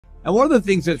And one of the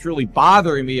things that's really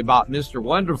bothering me about Mr.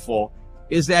 Wonderful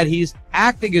is that he's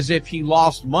acting as if he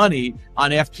lost money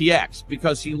on FTX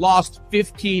because he lost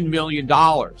 $15 million.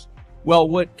 Well,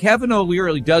 what Kevin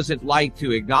O'Leary doesn't like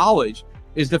to acknowledge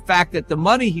is the fact that the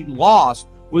money he lost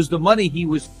was the money he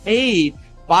was paid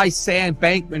by Sam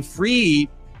Bankman-Fried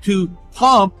to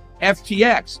pump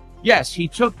FTX. Yes, he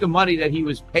took the money that he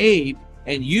was paid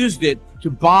and used it to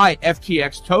buy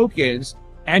FTX tokens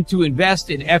and to invest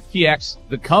in FTX,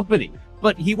 the company.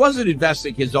 But he wasn't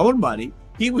investing his own money.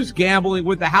 He was gambling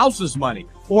with the house's money.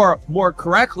 Or more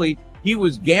correctly, he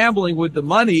was gambling with the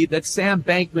money that Sam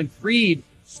Bankman-Fried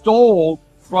stole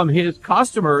from his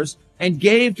customers and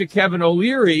gave to Kevin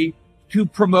O'Leary to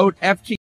promote FTX.